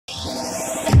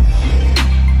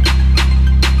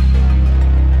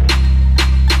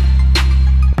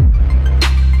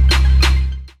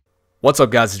What's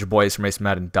up, guys? It's your boy Ace from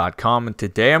Madden.com, and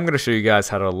today I'm going to show you guys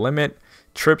how to limit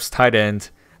trips tight end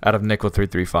out of nickel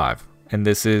 3-3-5. And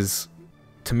this is,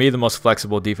 to me, the most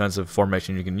flexible defensive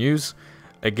formation you can use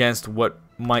against what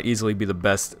might easily be the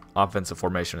best offensive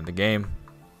formation in the game.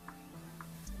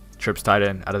 Trips tight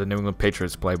end out of the New England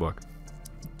Patriots playbook.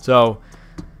 So,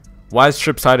 why is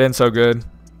trips tight end so good?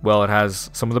 Well, it has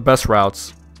some of the best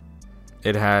routes.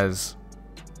 It has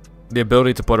the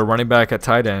ability to put a running back at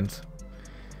tight end.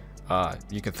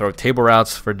 You can throw table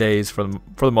routes for days for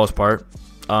the most part.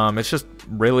 It's just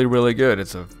really, really good.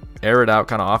 It's a air it out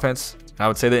kind of offense. I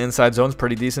would say the inside zone's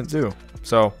pretty decent too.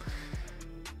 So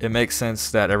it makes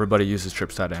sense that everybody uses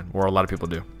trips tight end, or a lot of people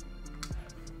do.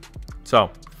 So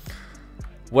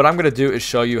what I'm going to do is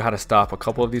show you how to stop a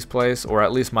couple of these plays, or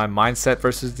at least my mindset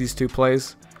versus these two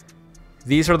plays.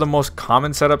 These are the most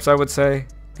common setups, I would say.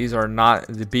 These are not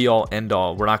the be-all,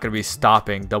 end-all. We're not going to be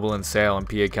stopping double and sail and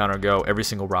PA counter go every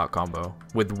single route combo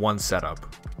with one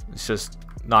setup. It's just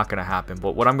not going to happen.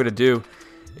 But what I'm going to do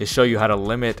is show you how to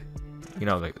limit,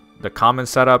 the common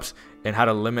setups and how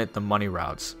to limit the money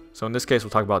routes. So in this case,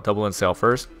 we'll talk about double and sail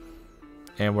first,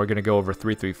 and we're going to go over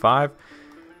 3-3-5.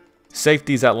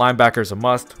 Safeties at linebacker is a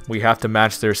must. We have to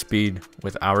match their speed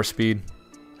with our speed.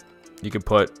 You can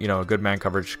put, a good man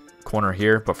coverage corner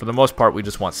here, but for the most part we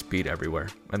just want speed everywhere,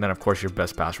 and then of course your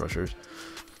best pass rushers.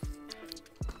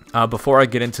 Before I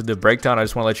get into the breakdown, I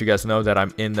just want to let you guys know that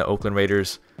I'm in the Oakland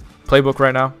Raiders playbook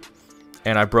right now,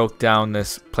 and I broke down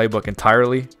this playbook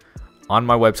entirely on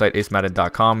my website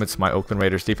acemadden.com. It's my Oakland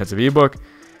Raiders defensive ebook.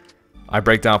 I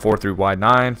break down 4-3 wide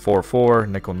 9, 4-4,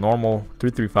 nickel normal,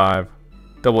 3-3-5,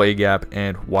 double A gap,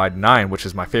 and wide 9, which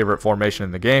is my favorite formation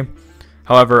in the game.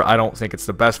 However, I don't think it's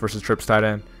the best versus trips tight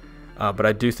end. But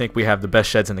I do think we have the best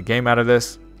sheds in the game out of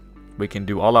this. We can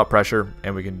do all-out pressure,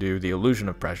 and we can do the illusion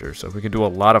of pressure. So we can do a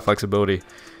lot of flexibility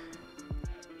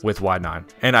with wide 9.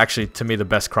 And actually, to me, the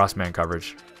best cross-man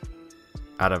coverage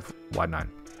out of wide 9.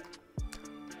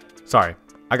 Sorry,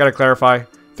 I got to clarify.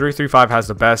 3-3-5 has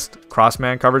the best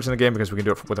cross-man coverage in the game because we can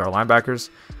do it with our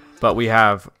linebackers. But we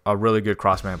have a really good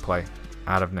cross-man play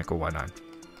out of nickel wide 9.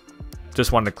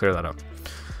 Just wanted to clear that up.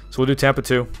 So we'll do Tampa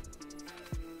 2.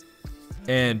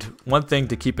 And one thing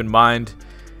to keep in mind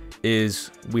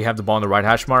is we have the ball on the right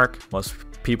hash mark. Most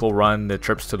people run the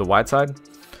trips to the wide side.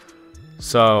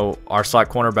 So our slot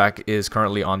cornerback is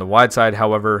currently on the wide side.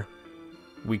 However,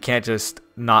 we can't just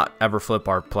not ever flip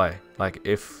our play. Like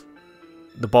if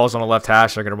the ball's on the left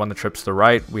hash, they're going to run the trips to the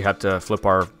right. We have to flip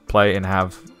our play and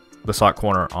have the slot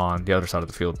corner on the other side of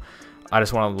the field. I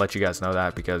just want to let you guys know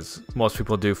that because most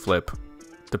people do flip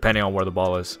depending on where the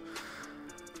ball is.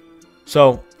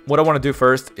 So what I want to do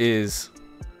first is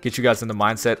get you guys in the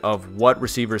mindset of what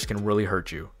receivers can really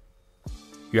hurt you.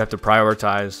 You have to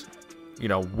prioritize,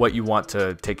 what you want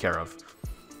to take care of.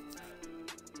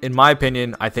 In my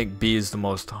opinion, I think B is the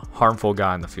most harmful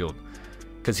guy in the field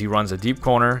because he runs a deep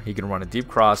corner. He can run a deep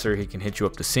crosser. He can hit you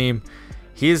up the seam.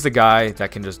 He is the guy that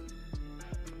can just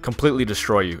completely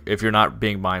destroy you if you're not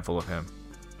being mindful of him.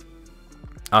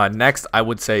 Next, I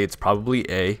would say it's probably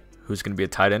A, who's going to be a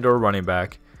tight end or a running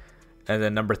back. And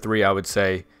then number 3, I would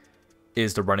say,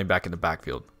 is the running back in the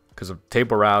backfield. Because of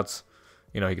table routes,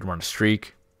 he can run a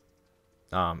streak,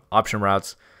 option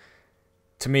routes.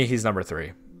 To me, he's number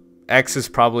 3. X is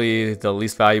probably the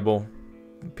least valuable.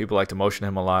 People like to motion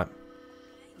him a lot.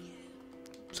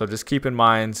 So just keep in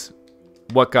mind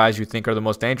what guys you think are the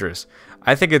most dangerous.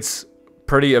 I think it's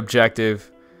pretty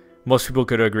objective. Most people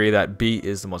could agree that B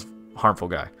is the most harmful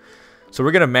guy. So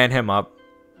we're going to man him up.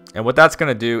 And what that's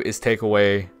going to do is take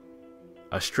away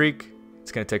a streak. It's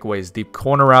going to take away his deep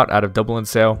corner route out of double and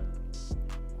sail.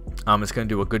 It's going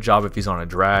to do a good job if he's on a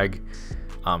drag.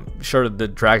 Sure, the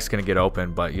drag's going to get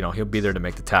open, but he'll be there to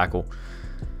make the tackle.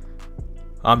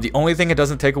 The only thing it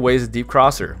doesn't take away is a deep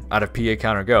crosser out of PA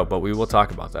counter go, but we will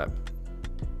talk about that.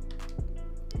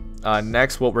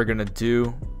 Next, what we're going to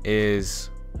do is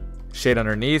shade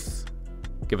underneath,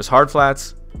 give us hard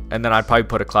flats, and then I'd probably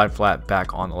put a Clyde flat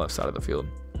back on the left side of the field.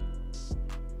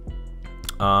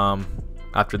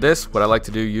 After this, what I like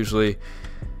to do usually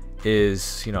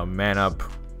is, man up.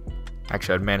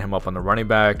 Actually, I'd man him up on the running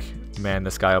back, man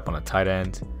this guy up on a tight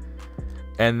end.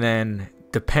 And then,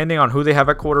 depending on who they have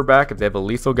at quarterback, if they have a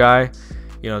lethal guy,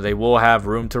 they will have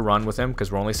room to run with him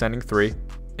because we're only sending 3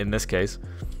 in this case.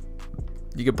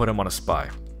 You can put him on a spy.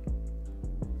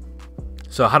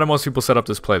 So how do most people set up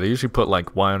this play? They usually put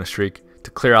like Y on a streak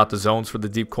to clear out the zones for the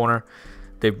deep corner.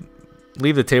 They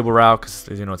leave the table route because,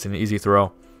 it's an easy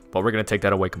throw. But we're going to take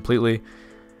that away completely.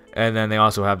 And then they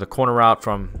also have the corner route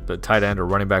from the tight end or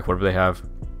running back, whatever they have.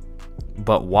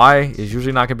 But Y is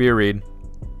usually not going to be a read.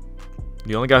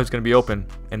 The only guy who's going to be open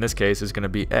in this case is going to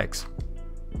be X.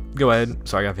 Go ahead.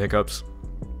 Sorry, I have hiccups.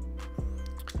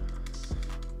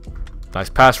 Nice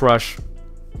pass rush.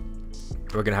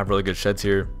 We're going to have really good sheds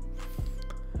here.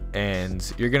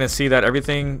 And you're going to see that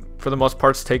everything, for the most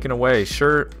part, is taken away.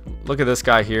 Sure, look at this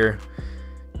guy here.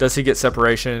 Does he get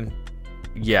separation?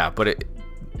 Yeah, but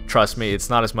trust me, it's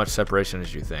not as much separation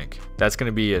as you think. That's going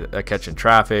to be a catch in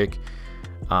traffic.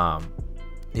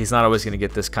 He's not always going to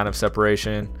get this kind of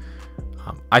separation.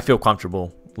 I feel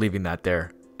comfortable leaving that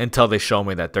there until they show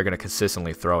me that they're going to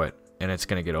consistently throw it and it's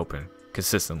going to get open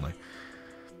consistently.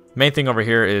 Main thing over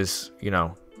here is, you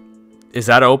know, is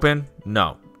that open?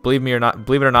 No. Believe it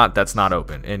or not, that's not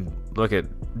open. And look at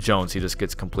Jones. He just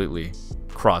gets completely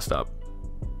crossed up.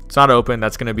 It's not open.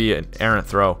 That's going to be an errant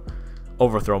throw.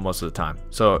 Overthrow most of the time.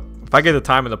 So if I get the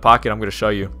time in the pocket, I'm going to show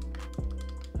you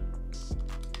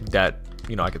that,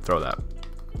 you know, I could throw that.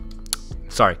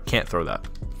 Sorry, can't throw that.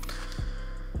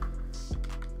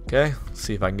 Okay, let's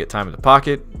see if I can get time in the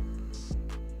pocket.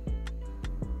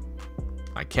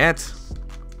 I can't.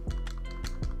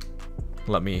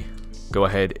 Let me go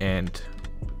ahead and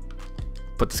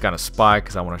put this guy in a spy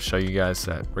because I want to show you guys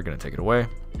that we're going to take it away.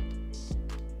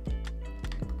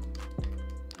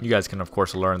 You guys can, of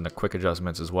course, learn the quick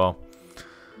adjustments as well.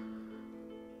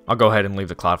 I'll go ahead and leave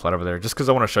the cloud flat over there just because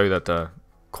I want to show you that the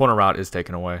corner route is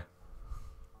taken away.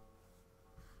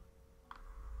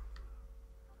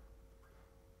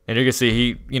 And you can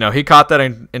see he caught that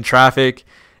in traffic.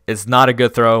 It's not a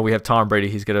good throw. We have Tom Brady.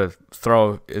 He's going to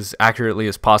throw as accurately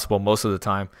as possible most of the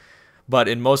time. But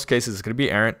in most cases, it's going to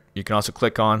be errant. You can also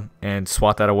click on and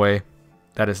swat that away.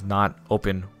 That is not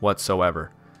open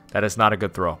whatsoever. That is not a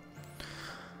good throw.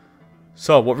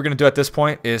 So what we're going to do at this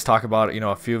point is talk about,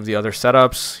 a few of the other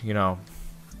setups.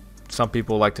 Some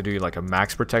people like to do like a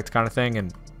max protect kind of thing.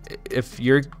 And if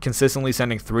you're consistently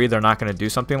sending 3, they're not going to do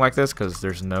something like this because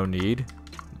there's no need.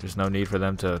 There's no need for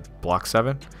them to block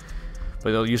 7.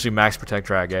 But they'll usually max protect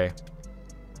drag A.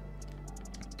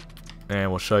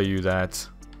 And we'll show you that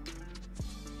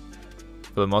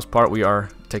for the most part we are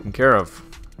taken care of.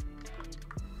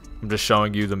 I'm just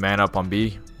showing you the man up on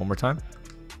B one more time.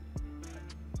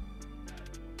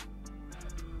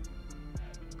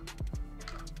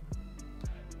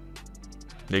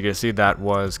 You can see that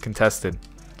was contested.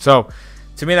 So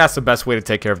to me, that's the best way to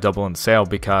take care of double and sail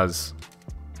because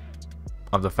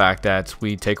of the fact that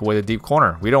we take away the deep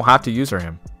corner. We don't have to user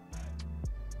him.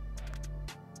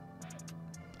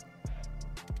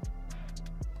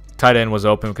 Tight end was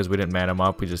open because we didn't man him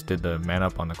up. We just did the man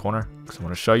up on the corner. So I'm going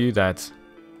to show you that's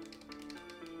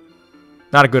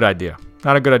not a good idea.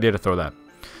 Not a good idea to throw that.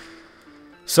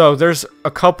 So there's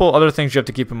a couple other things you have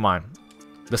to keep in mind.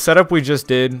 The setup we just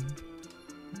did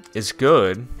is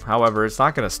good. However, it's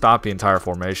not going to stop the entire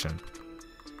formation.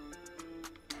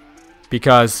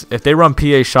 Because if they run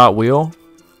PA shot wheel,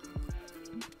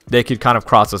 they could kind of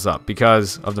cross us up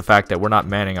because of the fact that we're not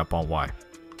manning up on Y.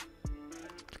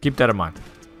 Keep that in mind.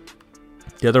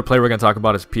 The other play we're going to talk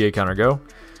about is PA counter go.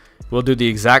 We'll do the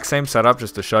exact same setup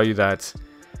just to show you that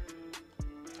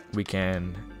we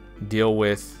can deal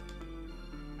with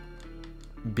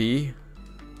B,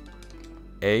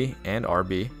 A, and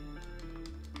RB.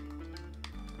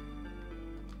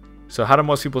 So how do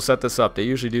most people set this up? They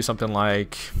usually do something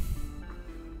like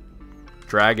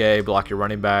drag A, block your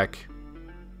running back.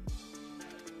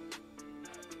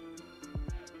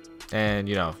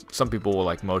 And, some people will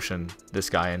like motion this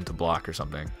guy into block or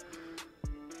something.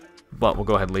 But we'll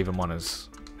go ahead and leave him on his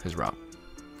route.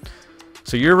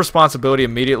 So your responsibility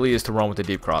immediately is to run with the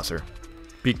deep crosser.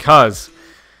 Because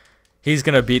he's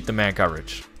going to beat the man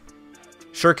coverage.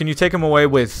 Sure, can you take him away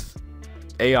with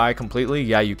AI completely?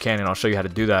 Yeah, you can, and I'll show you how to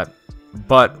do that.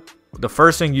 But the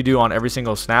first thing you do on every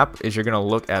single snap is you're going to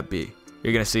look at B.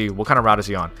 You're going to see what kind of route is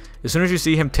he on. As soon as you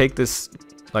see him take this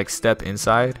like step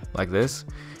inside like this,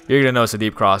 you're going to notice a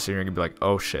deep cross and you're going to be like,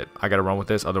 oh shit, I got to run with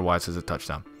this. Otherwise, it's a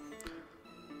touchdown.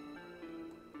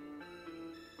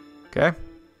 Okay.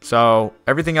 So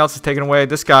everything else is taken away.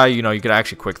 This guy, you could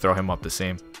actually quick throw him up the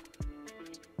seam.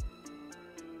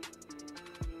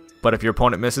 But if your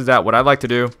opponent misses that, what I like to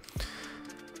do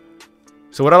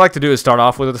is start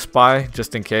off with a spy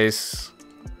just in case,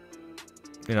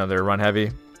 they're run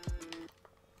heavy.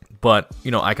 But,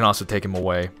 I can also take him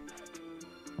away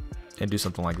and do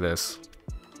something like this.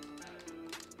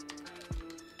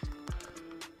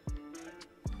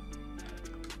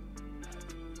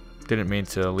 Didn't mean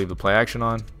to leave the play action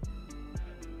on.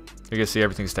 You can see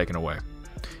everything's taken away.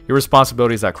 Your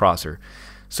responsibility is that crosser.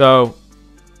 So,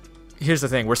 here's the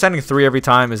thing. We're sending 3 every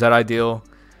time. Is that ideal?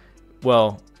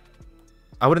 Well,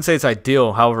 I wouldn't say it's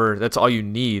ideal. However, that's all you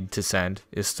need to send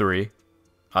is 3.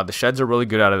 The sheds are really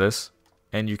good out of this,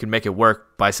 and you can make it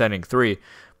work by sending 3,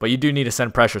 but you do need to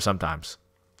send pressure sometimes.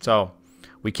 So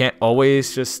we can't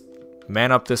always just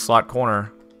man up this slot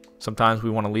corner. Sometimes we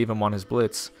want to leave him on his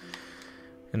blitz.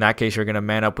 In that case, you're going to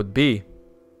man up with B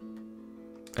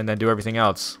and then do everything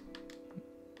else.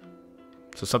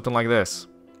 So something like this.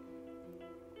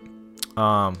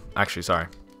 Actually, sorry.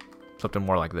 Something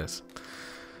more like this.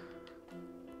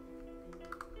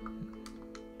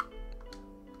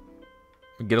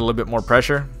 Get a little bit more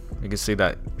pressure. You can see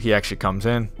that he actually comes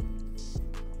in.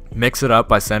 Mix it up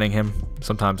by sending him,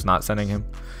 sometimes not sending him.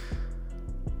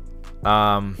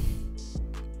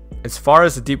 As far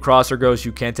as the deep crosser goes,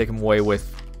 you can take him away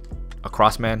with a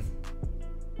crossman.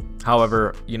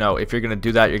 However, you know, if you're going to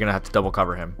do that, you're going to have to double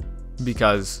cover him,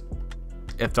 because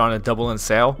if they're on a double and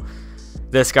sail,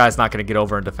 this guy's not going to get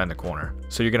over and defend the corner.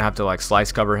 So you're going to have to like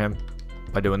slice cover him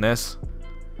by doing this.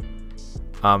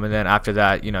 And then after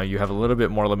that, you know, you have a little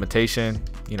bit more limitation.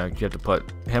 You know, you have to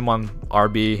put him on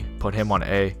RB, put him on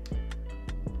A,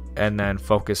 and then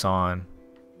focus on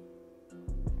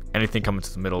anything coming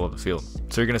to the middle of the field.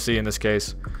 So you're going to see in this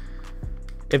case,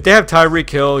 if they have Tyreek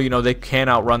Hill, you know, they can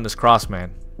outrun this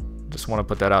crossman. Just want to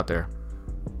put that out there.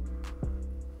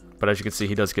 But as you can see,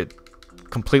 he does get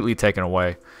completely taken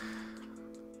away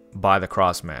by the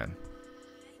crossman.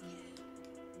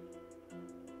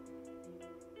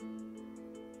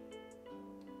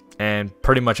 And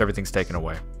pretty much everything's taken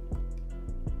away.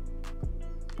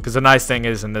 Because the nice thing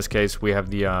is, in this case, we have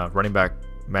the running back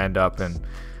manned up, and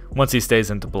once he stays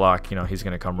into block, you know, he's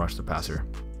going to come rush the passer.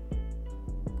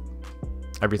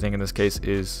 Everything in this case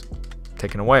is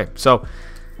taken away. So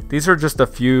these are just a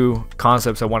few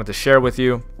concepts I wanted to share with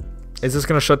you. Is this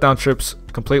going to shut down trips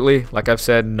completely? Like I've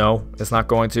said, no, it's not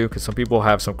going to, because some people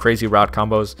have some crazy route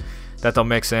combos that they'll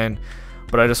mix in.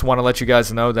 But I just want to let you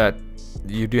guys know that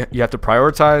you have to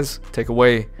prioritize, take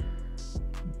away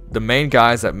the main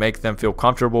guys that make them feel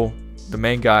comfortable, the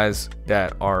main guys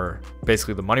that are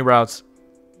basically the money routes,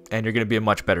 and you're going to be in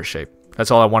much better shape.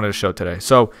 That's all I wanted to show today.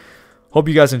 So hope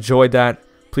you guys enjoyed that.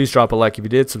 Please drop a like if you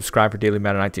did. Subscribe for daily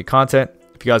Madden 19 content.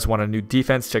 If you guys want a new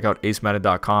defense, check out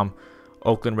acemadden.com.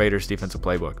 Oakland Raiders defensive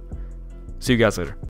playbook. See you guys later.